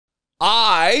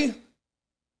I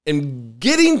am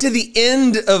getting to the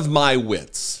end of my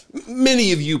wits.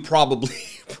 Many of you probably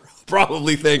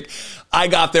think I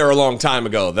got there a long time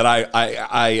ago, that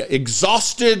I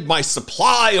exhausted my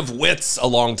supply of wits a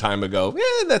long time ago.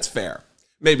 That's fair.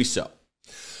 Maybe so.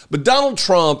 But Donald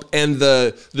Trump and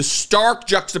the stark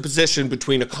juxtaposition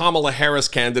between a Kamala Harris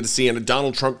candidacy and a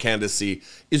Donald Trump candidacy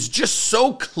is just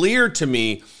so clear to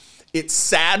me. It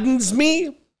saddens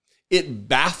me. It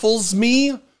baffles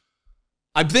me.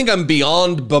 I think I'm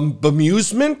beyond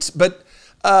bemusement, but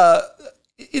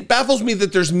it baffles me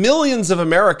that there's millions of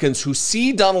Americans who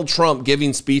see Donald Trump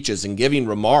giving speeches and giving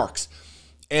remarks,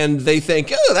 and they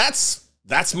think, oh,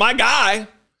 that's my guy.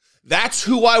 That's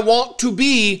who I want to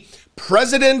be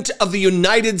President of the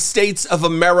United States of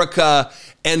America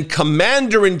and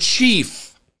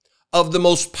Commander-in-Chief of the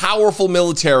most powerful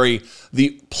military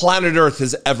the planet Earth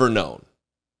has ever known.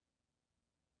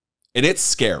 And it's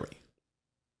scary.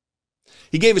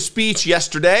 He gave a speech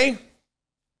yesterday,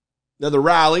 another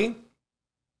rally.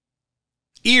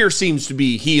 Ear seems to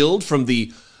be healed from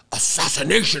the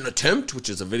assassination attempt, which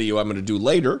is a video I'm going to do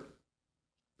later.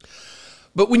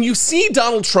 But when you see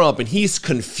Donald Trump and he's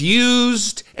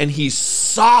confused and he's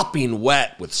sopping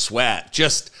wet with sweat,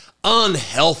 just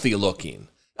unhealthy looking,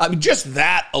 I mean, just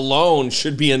that alone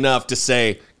should be enough to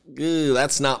say,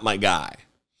 that's not my guy.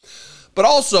 But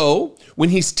also, when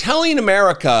he's telling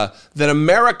America that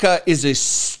America is a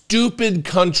stupid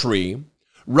country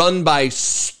run by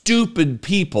stupid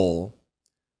people,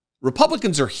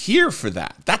 Republicans are here for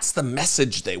that. That's the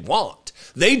message they want.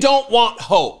 They don't want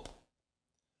hope.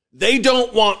 They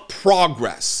don't want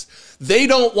progress. They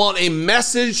don't want a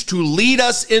message to lead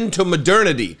us into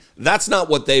modernity. That's not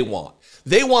what they want.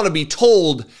 They want to be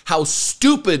told how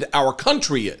stupid our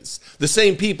country is. The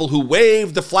same people who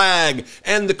wave the flag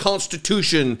and the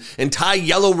Constitution and tie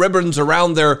yellow ribbons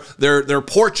around their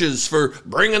porches for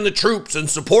bringing the troops and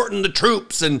supporting the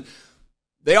troops. And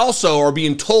they also are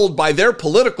being told by their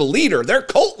political leader, their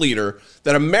cult leader,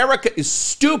 that America is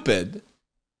stupid,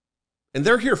 and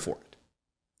they're here for it.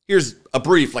 Here's a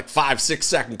brief, 5-6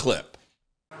 second clip.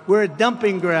 We're a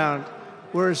dumping ground.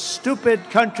 We're a stupid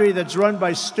country that's run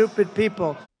by stupid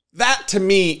people. That, to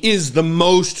me, is the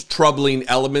most troubling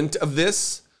element of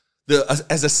this.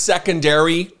 As a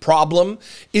secondary problem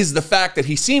is the fact that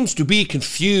he seems to be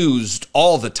confused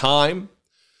all the time.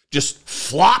 Just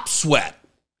flop sweat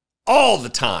all the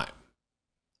time.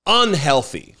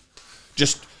 Unhealthy.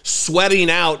 Just sweating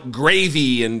out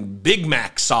gravy and Big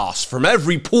Mac sauce from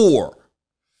every pore.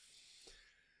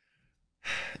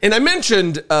 And I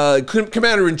mentioned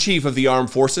Commander-in-Chief of the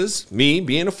Armed Forces, me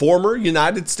being a former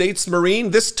United States Marine.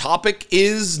 This topic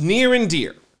is near and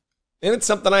dear. And it's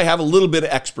something I have a little bit of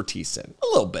expertise in. A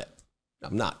little bit.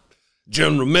 I'm not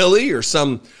General Milley or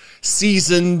some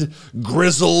seasoned,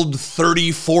 grizzled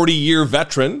 30, 40-year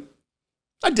veteran.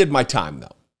 I did my time,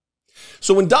 though.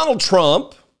 So when Donald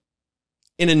Trump,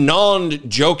 in a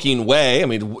non-joking way, I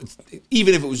mean,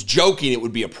 even if it was joking, it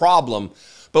would be a problem.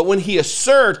 But when he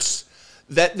asserts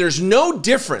that there's no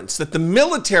difference, that the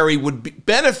military would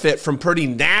benefit from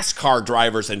putting NASCAR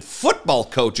drivers and football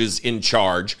coaches in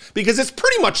charge, because it's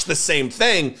pretty much the same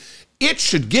thing, it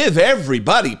should give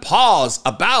everybody pause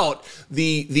about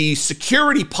the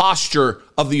security posture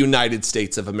of the United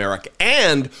States of America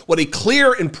and what a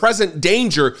clear and present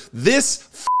danger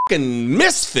this fucking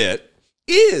misfit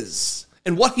is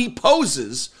and what he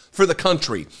poses for the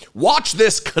country. Watch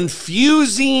this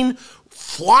confusing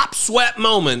flop sweat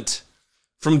moment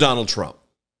from Donald Trump.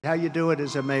 How you do it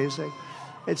is amazing.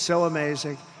 It's so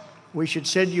amazing. We should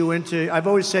send you into, I've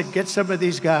always said, get some of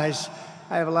these guys.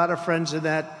 I have a lot of friends in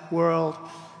that world.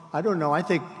 I don't know, I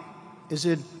think, is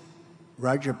it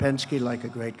Roger Penske, like a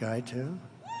great guy too?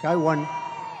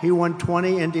 He won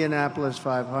 20 Indianapolis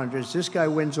 500s. This guy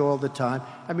wins all the time.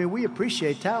 I mean, we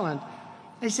appreciate talent.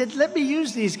 I said, let me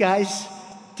use these guys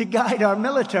to guide our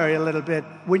military a little bit.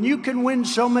 When you can win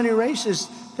so many races,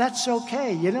 that's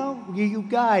okay, you know? You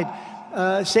guide.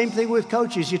 Same thing with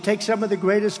coaches. You take some of the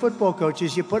greatest football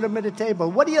coaches, you put them at a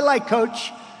table. What do you like,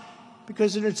 coach?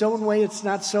 Because in its own way, it's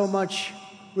not so much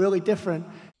really different.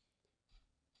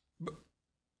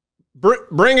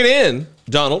 Bring it in,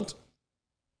 Donald,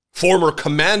 former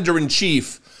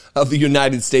Commander-in-Chief of the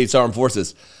United States Armed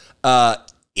Forces.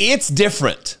 It's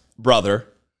different, brother.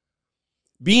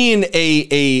 Being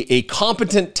a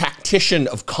competent tactician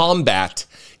of combat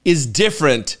is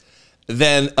different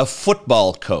than a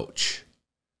football coach.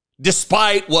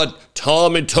 Despite what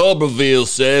Tommy Tuberville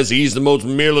says, he's the most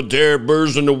military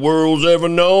person the world's ever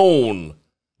known.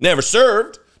 Never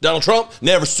served. Donald Trump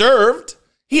never served.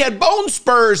 He had bone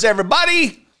spurs,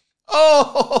 everybody.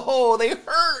 Oh, they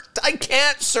hurt. I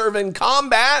can't serve in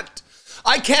combat.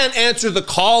 I can't answer the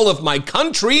call of my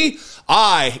country.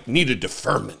 I need a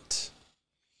deferment.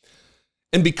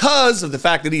 And because of the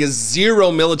fact that he has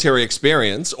zero military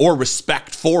experience or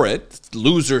respect for it,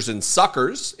 losers and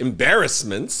suckers,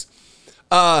 embarrassments,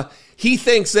 he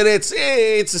thinks that it's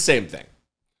the same thing.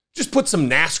 Just put some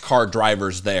NASCAR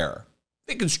drivers there.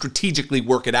 They can strategically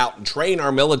work it out and train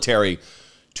our military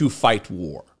to fight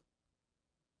war.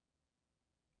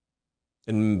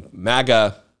 And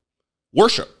MAGA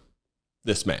worship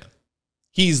this man.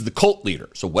 He's the cult leader.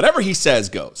 So whatever he says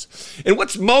goes. And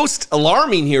what's most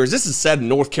alarming here is this is said in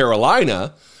North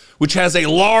Carolina, which has a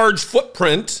large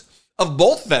footprint of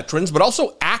both veterans, but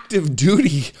also active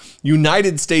duty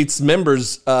United States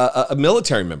members,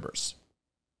 military members.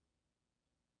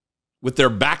 With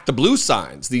their back the blue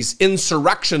signs, these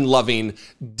insurrection loving,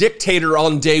 dictator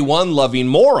on day one loving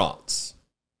morons.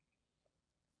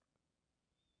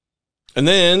 And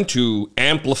then to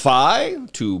amplify,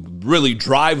 to really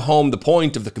drive home the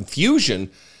point of the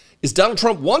confusion, is Donald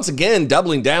Trump once again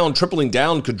doubling down, tripling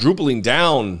down, quadrupling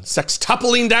down,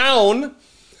 sextupling down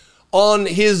on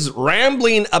his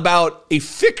rambling about a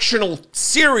fictional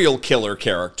serial killer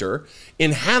character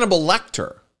in Hannibal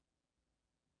Lecter.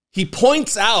 He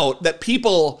points out that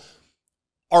people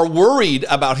are worried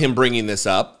about him bringing this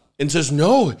up and says,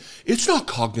 no, it's not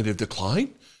cognitive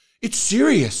decline. It's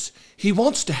serious. He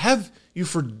wants to have you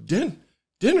for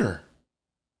dinner.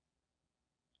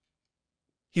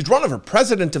 He's running for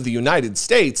president of the United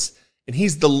States, and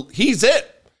he's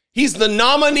it. He's the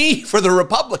nominee for the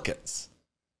Republicans.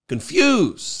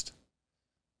 Confused.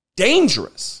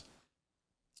 Dangerous.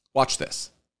 Watch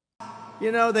this.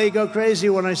 You know, they go crazy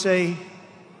when I say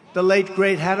the late,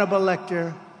 great Hannibal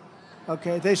Lecter.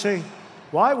 Okay, they say,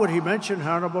 why would he mention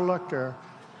Hannibal Lecter?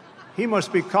 He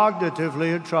must be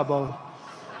cognitively in trouble.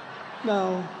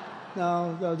 No,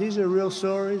 these are real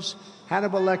stories.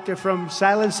 Hannibal Lecter from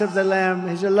Silence of the Lamb.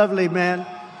 He's a lovely man.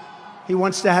 He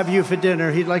wants to have you for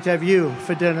dinner. He'd like to have you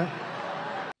for dinner.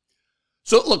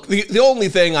 So look, the only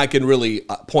thing I can really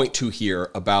point to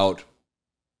here about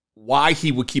why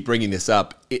he would keep bringing this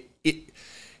up,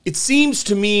 it seems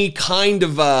to me kind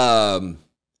of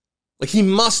like he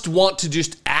must want to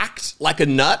just act like a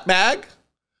nutbag.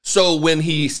 So when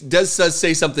he does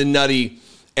say something nutty,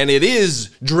 and it is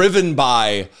driven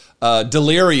by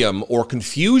delirium or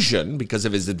confusion because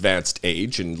of his advanced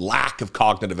age and lack of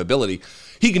cognitive ability,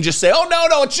 he can just say, oh,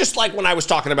 no, it's just like when I was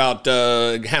talking about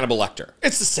Hannibal Lecter.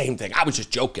 It's the same thing. I was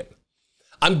just joking.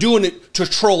 I'm doing it to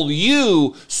troll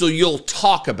you so you'll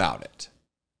talk about it.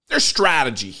 There's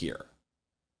strategy here.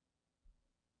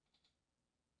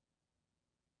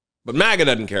 But MAGA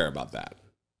doesn't care about that.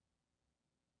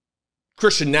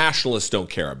 Christian nationalists don't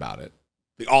care about it.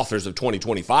 The authors of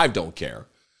 2025 don't care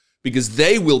because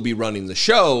they will be running the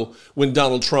show when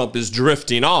Donald Trump is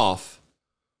drifting off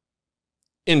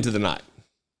into the night.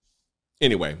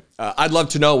 Anyway, I'd love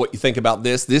to know what you think about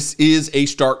this. This is a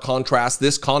stark contrast.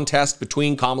 This contest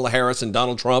between Kamala Harris and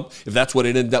Donald Trump, if that's what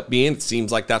it ended up being, it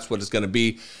seems like that's what it's going to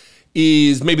be,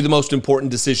 is maybe the most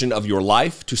important decision of your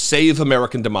life to save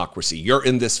American democracy. You're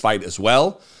in this fight as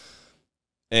well,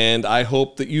 and I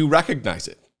hope that you recognize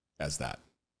it as that.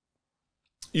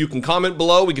 You can comment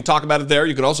below. We can talk about it there.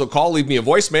 You can also call, leave me a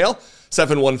voicemail,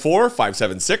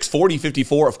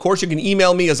 714-576-4054. Of course, you can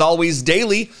email me, as always,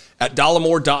 daily at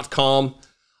dollemore.com.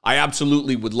 I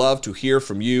absolutely would love to hear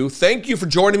from you. Thank you for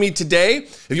joining me today.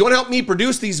 If you want to help me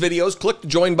produce these videos, click the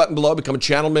join button below. Become a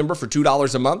channel member for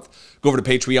 $2 a month. Go over to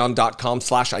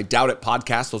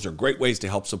patreon.com/IDoubtIt Those are great ways to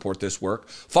help support this work.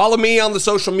 Follow me on the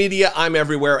social media. I'm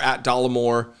everywhere at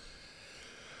Dollemore.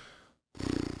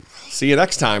 See you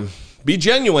next time. Be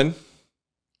genuine.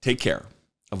 Take care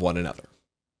of one another.